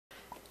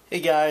Hey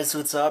guys,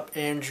 what's up?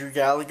 Andrew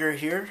Gallagher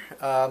here.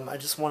 I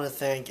just want to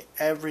thank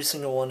every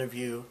single one of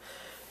you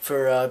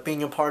for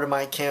being a part of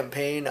my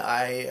campaign.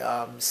 I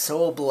am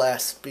so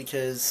blessed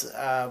because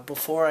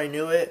before I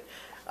knew it,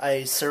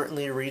 I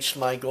certainly reached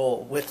my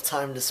goal with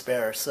time to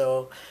spare.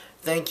 So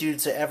thank you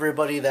to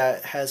everybody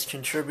that has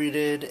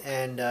contributed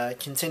and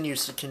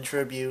continues to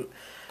contribute.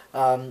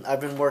 I've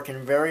been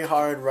working very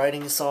hard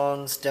writing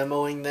songs,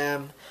 demoing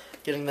them,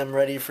 getting them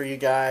ready for you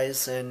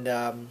guys, and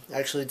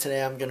actually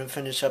today I'm going to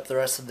finish up the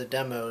rest of the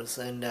demos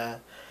and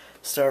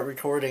start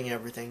recording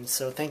everything.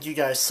 So thank you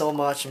guys so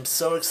much. I'm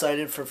so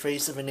excited for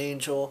Face of an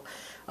Angel.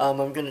 I'm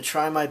going to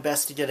try my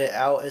best to get it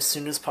out as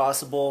soon as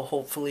possible,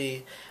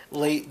 hopefully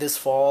late this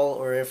fall,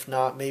 or if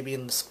not, maybe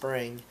in the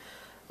spring.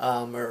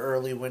 Or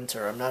early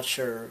winter. I'm not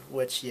sure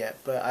which yet,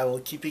 but I will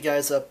keep you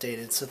guys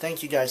updated. So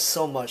thank you guys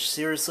so much.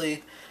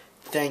 Seriously,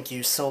 thank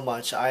you so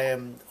much. I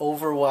am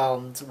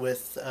overwhelmed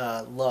with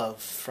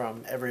love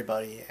from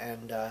everybody,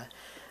 and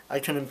I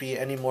couldn't be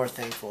any more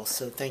thankful.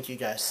 So thank you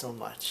guys so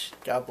much.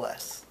 God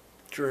bless.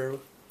 Drew,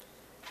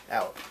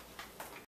 out.